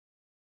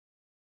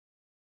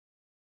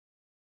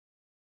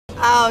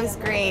Oh, it was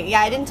great.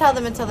 Yeah, I didn't tell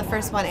them until the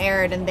first one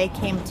aired, and they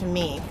came to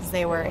me because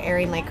they were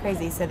airing like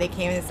crazy. So they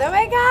came and said, "Oh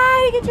my God,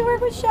 I get to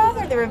work with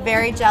Shatner." They were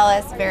very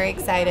jealous, very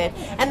excited,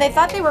 and they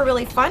thought they were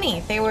really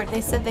funny.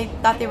 They said they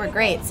thought they were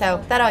great.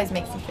 So that always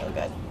makes me feel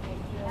good.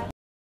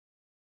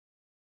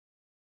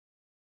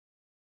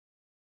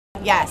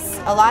 Yes,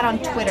 a lot on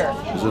Twitter.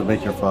 Does it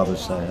make your father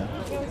sad?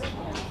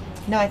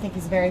 No, I think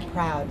he's very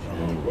proud.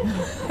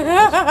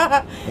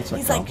 That's a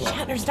He's like,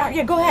 compliment. Shatner's daughter.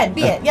 Yeah, go ahead,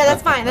 be it. Yeah,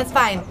 that's fine. That's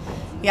fine.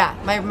 Yeah,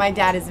 my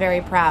dad is very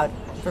proud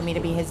for me to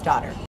be his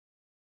daughter.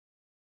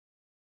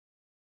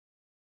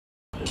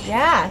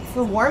 Yeah, it's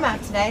a warm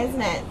out today,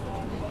 isn't it?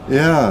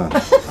 Yeah.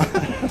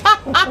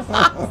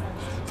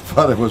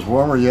 Thought it was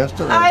warmer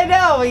yesterday. I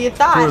know, well, you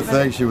thought. Poor but-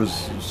 thing, she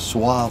was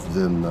swathed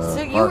in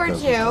So you were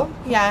parkas. too,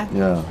 yeah.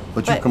 Yeah,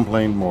 but you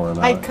complained more. And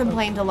I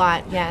complained a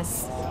lot,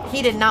 yes.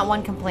 He did not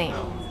one complaint.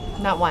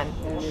 Not one.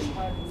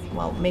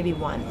 Well, maybe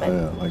one, but...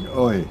 Yeah, like,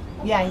 oi.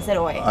 Yeah, he said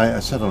oi. I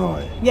said an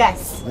oi.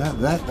 Yes.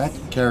 That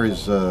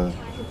carries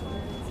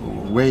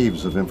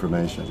waves of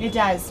information. It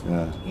does.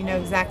 Yeah. You know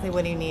exactly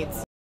what he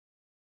needs.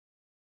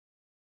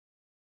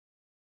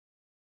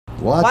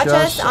 Watch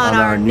us on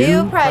our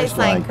new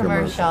Priceline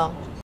commercial.